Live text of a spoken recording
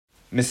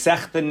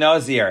Masechta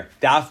Nazir,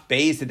 Daf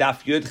Beis, the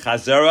Daf Yud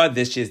Chazara.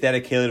 This is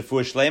dedicated to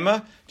Fuah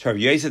Shlema, to Rav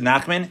Yosef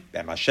Nachman,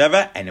 Ben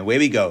Masheva, and away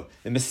we go.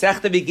 The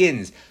Masechta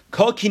begins.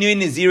 Kol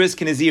Kinuyim Naziris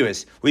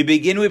K'Naziris. We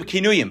begin with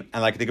Kinuyim,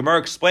 and like the Gemara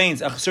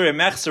explains, Achsura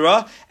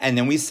Mechsara, and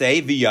then we say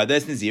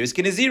V'Yadais Naziris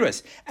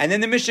K'Naziris. And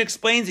then the Mishnah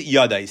explains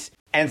Yadais.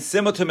 And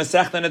similar to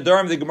Masechta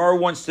Nadarim, the Gemara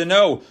wants to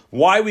know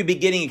why we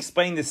beginning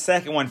explaining the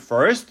second one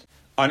first.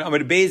 On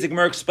Amud Beis, the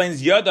Gemara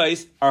explains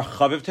Yadais are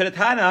Chaviv to the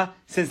Tana,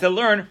 since they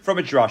learn from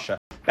a drasha.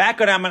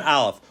 Back on Amud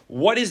Aleph,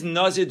 what is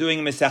Nazir doing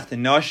in Masechta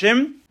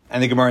Nashim?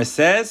 And the Gemara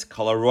says,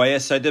 Kol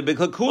haroya sada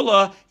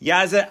b'klakula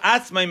yaza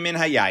atzmai min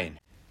hayayin.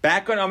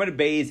 Back on Amud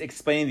Beis,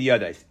 explaining the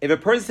Yadais. If a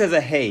person says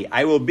a hey,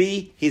 I will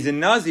be, he's a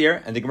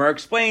Nazir, and the Gemara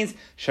explains,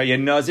 Shaya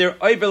Nazir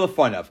oivel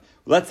lefonav.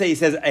 Let's say he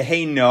says a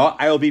hey no,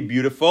 I will be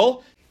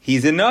beautiful.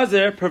 He's a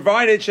Nazir,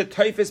 provided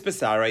shetoifis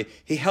basarei.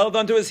 He held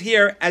onto his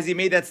hair as he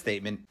made that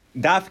statement.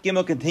 Daf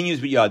Gimel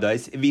continues with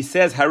Yadais. If he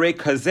says Hare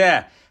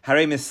Kazeh,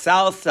 Hare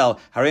Misalsel,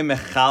 Hare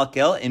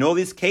Mechalkel, in all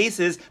these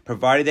cases,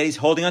 provided that he's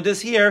holding onto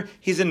his hair,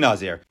 he's a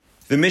Nazir.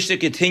 The Mishnah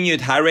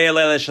continued, Hare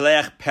Leila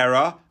Shaleach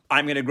Pera,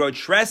 I'm going to grow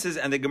tresses,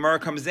 and the Gemara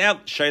comes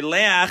out,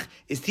 Shaleach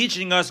is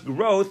teaching us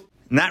growth,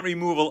 not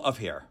removal of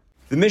hair.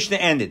 The Mishnah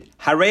ended,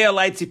 Hare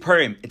Alai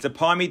Tzipurim, it's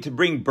upon me to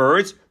bring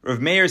birds. Rav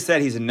Meir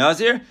said he's a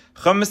Nazir.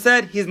 Chum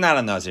said he's not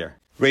a Nazir.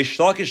 Reish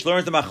Lakish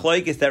learns the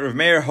Machlokes that Rav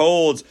Meir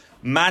holds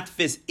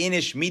matfis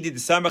inish midi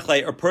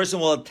d'samachlei. A person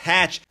will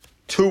attach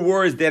two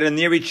words that are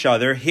near each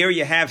other. Here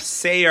you have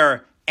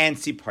seir and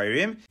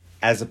siparim,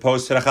 as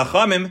opposed to the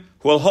Chachamim,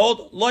 who will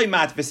hold loy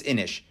matfis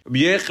inish. Rabbi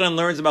Yochanan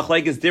learns the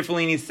Machlokes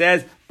differently, and he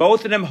says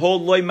both of them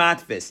hold loy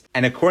matfis.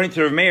 And according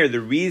to Rav Meir, the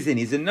reason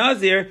he's a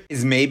Nazir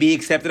is maybe he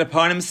accepted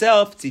upon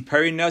himself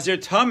tzipari Nazir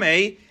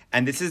tamei,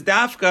 and this is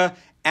dafka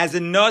as a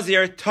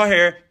Nazir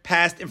tahir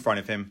passed in front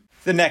of him.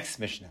 The next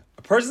Mishnah.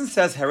 A person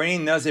says,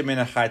 Harini Nazir min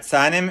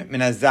achartzanim,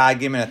 min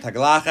azagim, min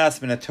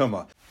ataglachas, min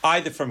atuma.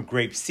 Either from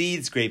grape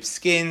seeds, grape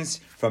skins,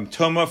 from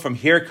tumah, from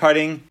hair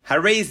cutting.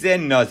 Harei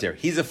zen Nazir.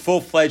 He's a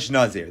full-fledged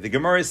Nazir. The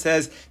Gemara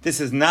says, this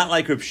is not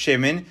like Reb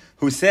Shimon,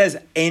 who says,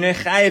 Eino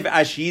chayiv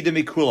ashiyida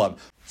mikulam.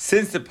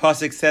 Since the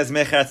pasuk says,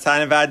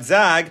 mechartzanim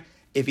v'adzag,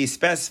 if he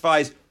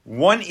specifies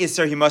one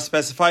Isser, he must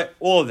specify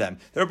all of them.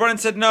 The Rabbanan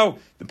said, no.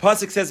 The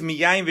pasuk says,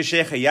 miyayin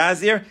v'shecha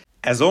yazir.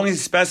 As long as he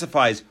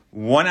specifies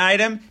one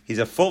item, he's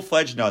a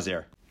full-fledged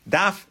Nazir.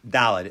 Daf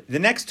Daled. The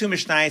next two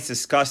Mishnayos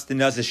discuss the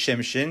Nazir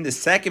Shimshin. The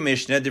second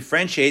Mishnah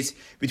differentiates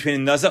between a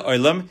Nazir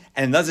Olam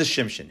and a Nazir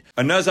Shimshin.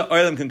 A Nazir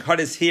Olam can cut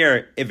his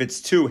hair if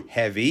it's too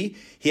heavy.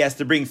 He has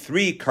to bring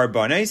 3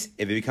 karbonos.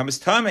 If it becomes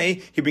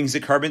tamei, he brings a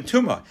carbon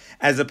tuma.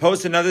 As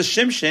opposed to another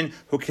Shimshin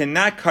who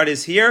cannot cut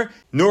his hair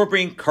nor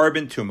bring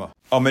carbon tuma.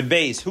 Amud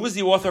Beis, who is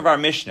the author of our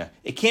Mishnah?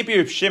 It can't be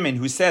Reb Shimon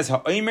who says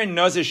Ha'omer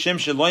Nazir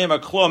Shimshin lo yam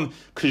klum,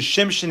 because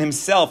Shimshin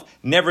himself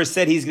never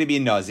said he's going to be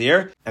a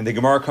Nazir. And the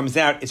Gemara comes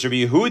out, it's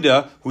Rabbi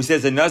Yehuda who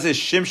says a Nazir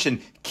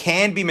Shimshin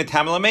can be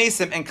metamel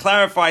amesim, and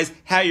clarifies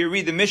how you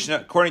read the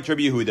Mishnah according to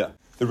Rabbi Yehuda.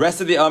 The rest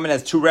of the element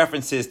has 2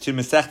 references to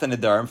Masechta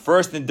Nadarim.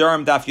 First,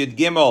 Nadarim Daf Yud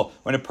Gimel,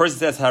 when a person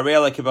says Harei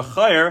Alai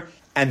Kibachayr,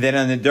 and then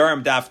on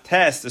Nadarim Daf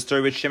Tes, the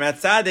story with Shimon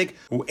Tzadik,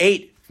 who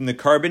ate from the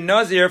carbon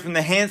Nazir, from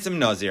the handsome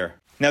Nazir.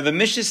 Now, the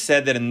Mishnah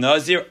said that a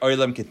Nazir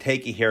Olam can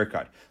take a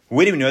haircut.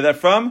 Where do we know that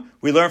from?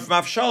 We learn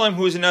from Avshalom,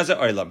 who is a Nazir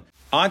Olam.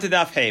 On to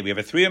Daf Hey, we have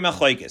a 3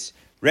 Machlokes.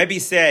 Rebbe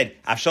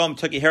said Avshalom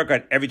took a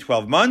haircut every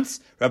 12 months.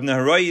 Rabbi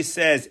Naharoyi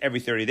says every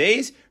 30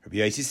 days. Rabbi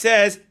Yossi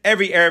says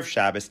every Erev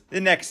Shabbos. The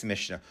next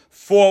Mishnah.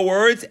 4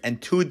 words and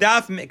 2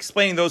 dafim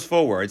explaining those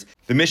 4 words.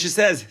 The Mishnah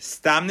says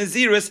Stam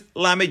Naziris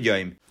Lamed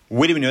Yom.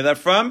 Where do we know that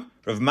from?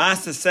 Rav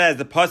Masa says,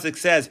 the pasuk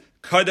says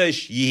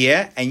Kadosh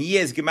Yeh, and Yeh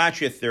is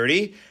Gematria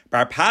 30.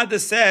 Bar Pada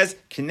says,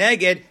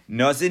 Keneged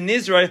Nazir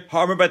Nizrei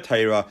Harmer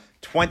B'Torah.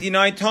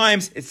 29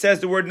 times it says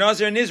the word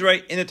Nazir and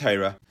Nizrei in the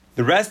Torah.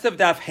 The rest of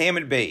Daf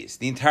Hamid Beis,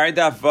 the entire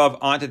Daf Vav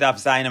onto Daf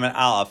Zayin and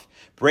Aleph,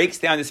 breaks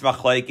down this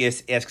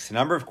Machlokes, asks a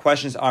number of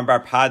questions on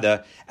Bar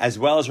Pada, as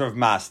well as Rav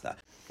Masna.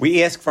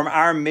 We ask from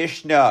our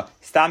Mishnah,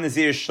 Stam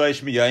Nazir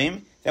Shlosh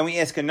Miyayim. Then we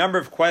ask a number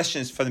of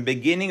questions from the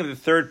beginning of the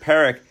 3rd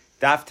parak,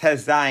 Daf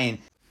Tez Zayin,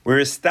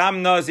 where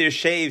Stam Nazir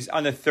shaves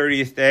on the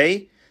 30th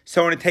day.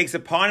 Someone who takes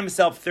upon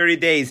himself 30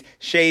 days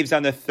shaves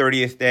on the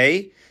 30th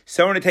day.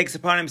 Someone who takes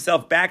upon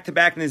himself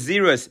back-to-back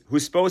Nazirus,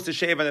 who's supposed to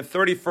shave on the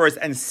 31st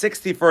and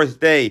 61st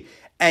day,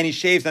 and he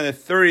shaves on the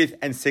 30th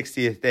and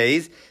 60th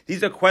days.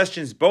 These are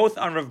questions both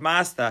on Rav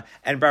Masna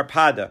and Bar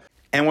Pada.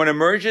 And what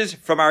emerges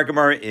from our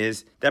Gemara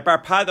is that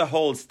Bar Pada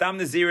holds Stam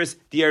Nazirus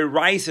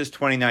D'Oraisa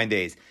 29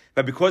 days.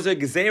 But because of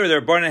Gezerah,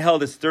 the Rabbanan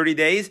held is 30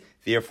 days,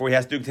 therefore he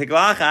has to do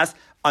Teglachas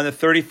on the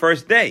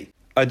 31st day.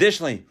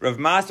 Additionally, Rav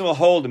Masna will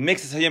hold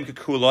Mixas Hayom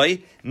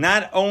Kekuloi,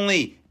 not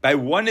only by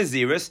 1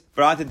 Nazirus,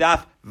 but on to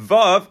Daf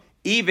Vav,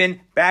 even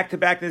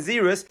back-to-back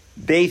Nazirus,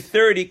 day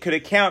 30 could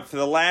account for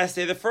the last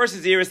day of the first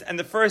Nazirus and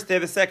the first day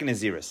of the second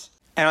Nazirus.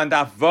 And on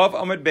Daf Vav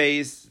Amud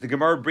Beis, the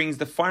Gemara brings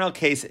the final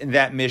case in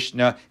that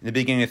Mishnah in the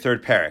beginning of the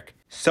 3rd parak.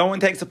 Someone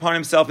takes upon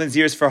himself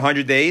Nazirus for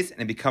 100 days,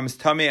 and it becomes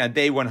Tameh on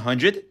day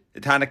 100.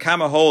 The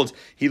Tanakama holds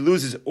he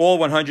loses all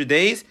 100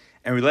 days,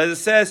 And Rebbe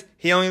says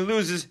he only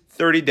loses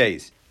 30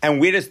 days. And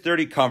where does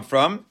 30 come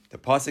from? The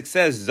pasuk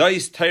says,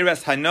 Zois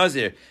Teiras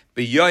HaNazir,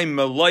 B'yoim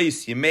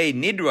Melois Yemei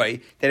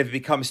Nidroi, that if it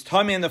becomes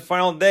tummy on the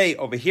final day,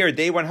 over here,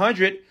 day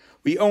 100,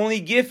 we only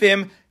give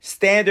him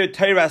standard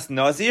Teiras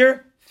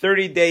Nazir,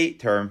 30-day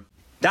term.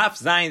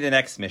 Daf Zayin, the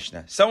next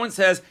Mishnah. Someone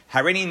says,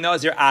 Harini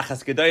Nazir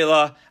Achas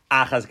Gedoyla,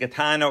 Achas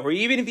Gatana, or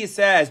even if he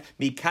says,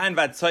 Mikan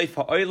Vad Soif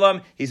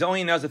HaOilam, he's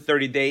only Nazir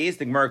 30 days.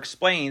 The Gemara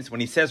explains,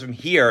 when he says from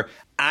here,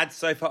 Ad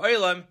Soif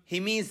HaOilam, he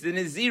means the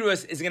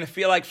Nazirus is going to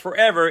feel like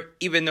forever,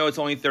 even though it's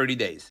only 30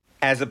 days.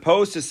 As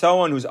opposed to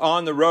someone who's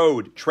on the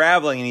road,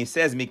 traveling, and he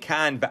says,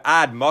 Mikan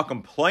Va'ad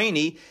Makam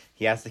Pliny,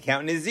 he has to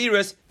count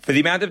Nazirus for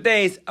the amount of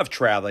days of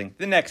traveling.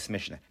 The next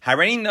Mishnah.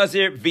 Harini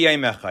Nazir V'yay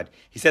Mechad.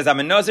 He says,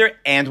 I'm a Nazir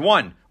and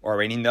one. Or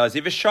Harini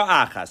Nazir V'sha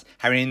Achas.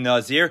 Harini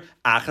Nazir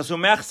Achas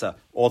U'mechsa.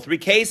 All three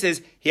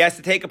cases, he has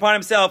to take upon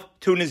himself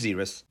 2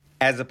 Nazirus.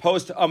 As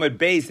opposed to Amud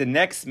Beis, the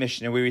next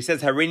Mishnah, where he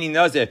says, Harini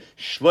Nazir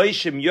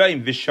Shloishim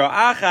Yoim V'sha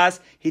Achas,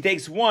 he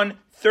takes 1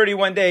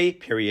 31-day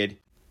period.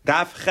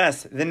 Daf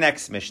Ches, the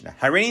next Mishnah.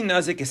 Harini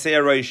Nazir Kesei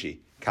Roishi.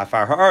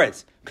 Kafar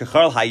Haaretz.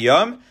 Kechol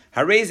Hayom.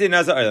 Harezi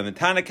Nazir Olam. The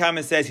Tana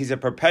Kama says he's a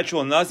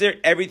perpetual Nazir.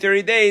 Every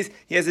 30 days,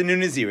 he has a new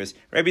Nazirus.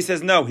 Rebbe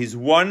says no, he's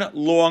one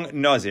long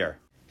Nazir.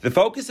 The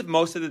focus of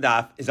most of the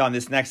daf is on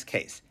this next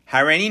case.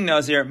 Harini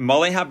Nazir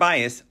Molei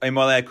Habayis or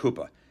Molei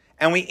Akupa.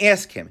 And we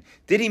ask him,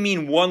 did he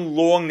mean one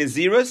long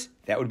Nazirus?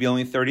 That would be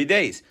only 30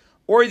 days.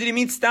 Or did he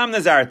mean Stam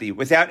Nazarti,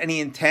 without any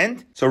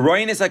intent? So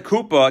Royin is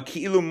Akupa,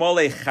 Ki'ilu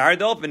Molei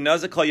Chardol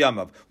v'Nazir Kol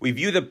Yamav. We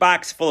view the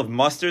box full of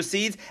mustard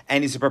seeds,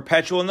 and he's a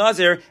perpetual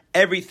Nazir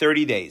every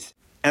 30 days.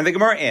 And the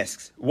Gemara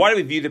asks, why do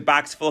we view the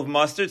box full of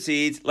mustard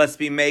seeds? Let's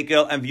be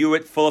makel and view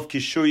it full of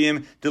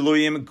kishuyim,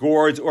 deluyim,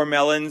 gourds, or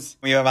melons.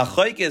 We have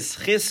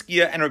Achoikes,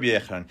 Chizkiah, and Rabbi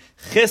Yechon.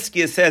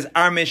 Chizkiah says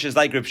our Mish is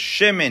like Reb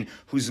Shimon,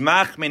 who's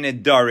machmin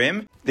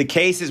edarim. The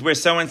case is where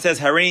someone says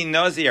Harini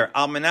Nazir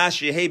al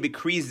manash yehei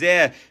b'kri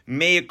zeh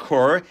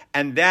me'akur,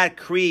 and that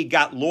kri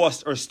got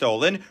lost or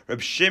stolen.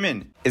 Reb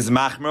Shimon is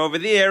machmir over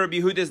there. Reb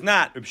Yehuda is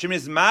not. Reb Shimon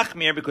is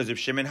machmir because Reb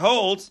Shimon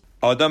holds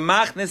Adam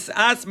machnes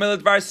atzmel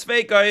advar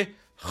sveikai.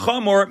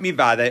 Chamor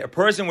mivadai. A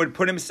person would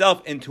put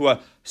himself into a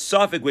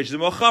suffix which is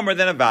more chamor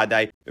than a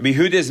vadai. Rabbi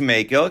Yehuda is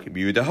mekel. Rabbi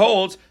Yehuda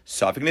holds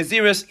suffix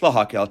naziris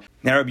lahakel.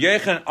 Now Rabbi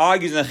Yechon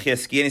argues in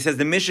Chizki, and he says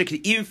the Mishnah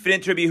could even fit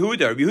into Rabbi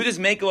Yehuda. Rabbi Yehuda is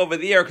mekel over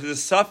there because of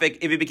suffix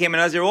if he became a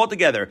nazir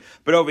altogether.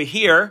 But over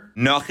here,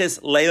 nachis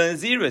leila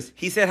naziris.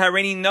 He said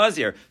harini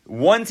nazir.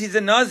 Once he's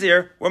a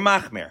nazir, we're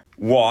machmer.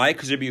 Why?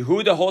 Because Rabbi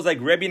Yehuda holds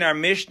like Rebbe in our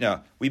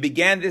Mishnah. We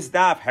began this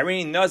daf,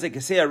 Harini Nazir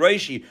Kasei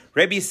Roishi.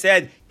 Rebbe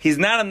said he's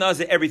not a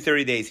Nazir every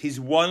 30 days. He's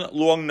one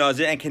long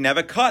Nazir and can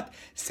never cut.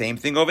 Same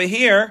thing over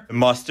here. The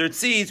mustard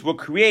seeds will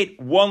create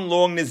one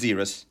long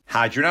Nazirus.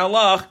 Hadron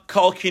Allah,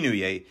 Kol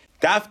Kinuye.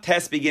 Daf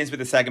test begins with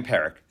the second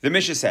parak. The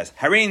Mishnah says,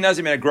 Harini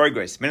Nazir min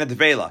agroigos, min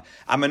advela.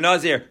 I'm a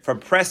Nazir from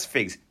pressed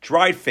figs,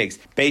 dried figs.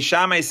 Beis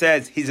Shammai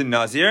says he's a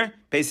Nazir.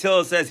 Beis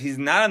Hillel says he's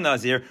not a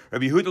Nazir.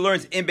 Rabbi Yehuda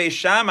learns in Beis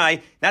Shammai,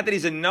 not that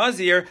he's a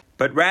Nazir,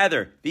 but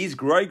rather these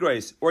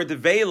groigros or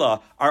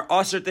devela are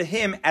usher to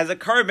him as a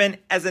carbon,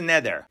 as a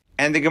neder.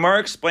 And the Gemara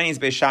explains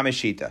Beis Shammai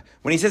Shita.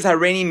 When he says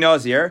Harini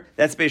Nazir,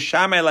 that's Beis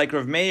Shammai like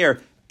Rav Meir,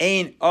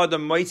 Ein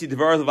Adam Moitzi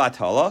Dvar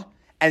Levatala.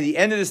 And the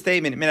end of the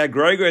statement, Min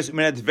agroigos,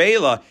 min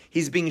advela,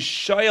 he's being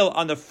shoyal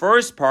on the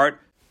first part,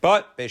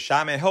 but Beis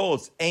Shammai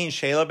holds Ein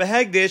Sheila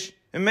behegdish.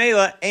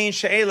 Mela ain't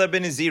she'ela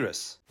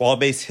b'nazirus. While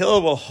Beis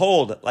Hillel will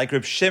hold, like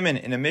Reb Shimon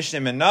in a Mishnah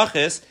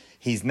Menachos,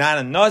 he's not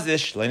a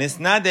nazish, lenis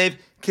nadev,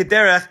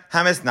 kederech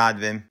hames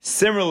nadvim.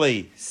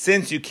 Similarly,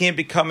 since you can't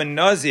become a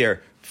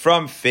nazir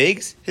from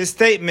figs, his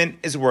statement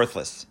is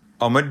worthless.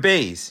 Amud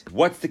Beis.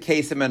 What's the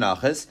case of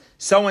Menachos?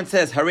 Someone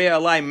says, Harei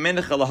alai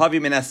mincha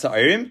lahavi min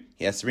asa'im,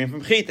 he has to bring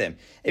from chitim.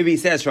 If he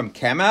says from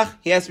kemach,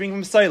 he has to bring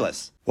from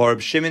soilas. While Reb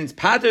Shimon's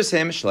paters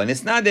him,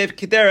 shlenis nadev,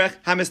 kederech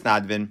hames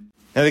nadvim.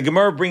 Now the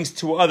Gemara brings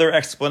 2 other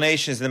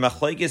explanations in the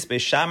Machlokes Beis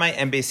Shammai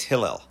and Beis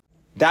Hillel.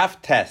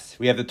 Daf Tes,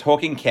 we have the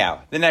talking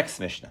cow. The next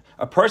Mishnah.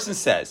 A person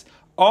says,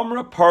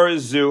 Omra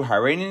parazu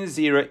hareini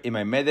nazira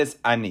im medes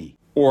ani.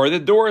 Or the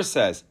door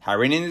says,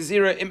 hareini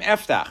nazira im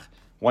eftach.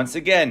 Once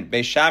again,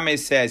 Beis Shammai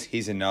says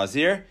he's a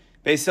nazir.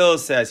 Beis Hillel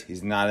says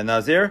he's not a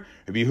nazir.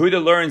 Rabbi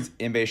Yehuda learns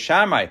in Beis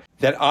Shammai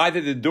that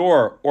either the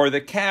door or the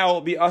cow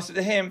will be ushered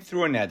to him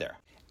through a neder.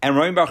 And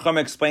Rami Bar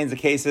Chama explains the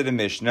case of the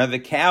Mishnah. The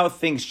cow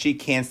thinks she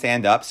can't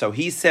stand up, so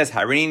he says,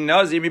 Harini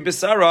Nazir mi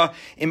Besara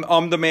im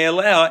Amda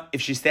Me'eleh, if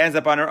she stands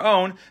up on her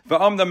own,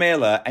 V'amda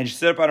Me'eleh, and she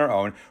stood up on her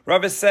own.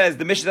 Rav says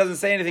the Mishnah doesn't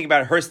say anything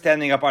about her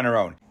standing up on her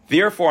own.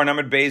 Therefore, in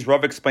Amud Beis,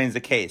 Rav explains the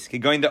case.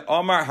 Going to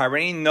Omar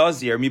Harini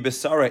Nazir mi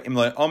Besara im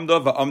Amda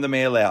V'amda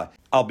Me'eleh.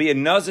 I'll be a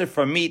Nazir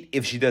from meat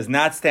if she does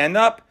not stand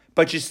up,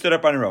 but she stood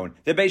up on her own.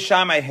 The Beis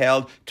Shammai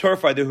held,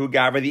 Turfa de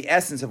Hugaver, the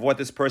essence of what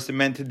this person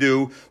meant to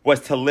do was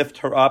to lift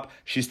her up.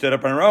 She stood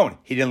up on her own.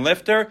 He didn't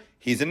lift her,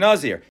 he's a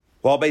Nazir.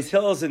 While Beis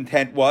Hillel's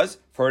intent was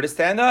for her to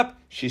stand up,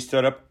 she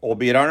stood up,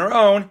 albeit on her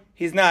own,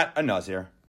 he's not a Nazir.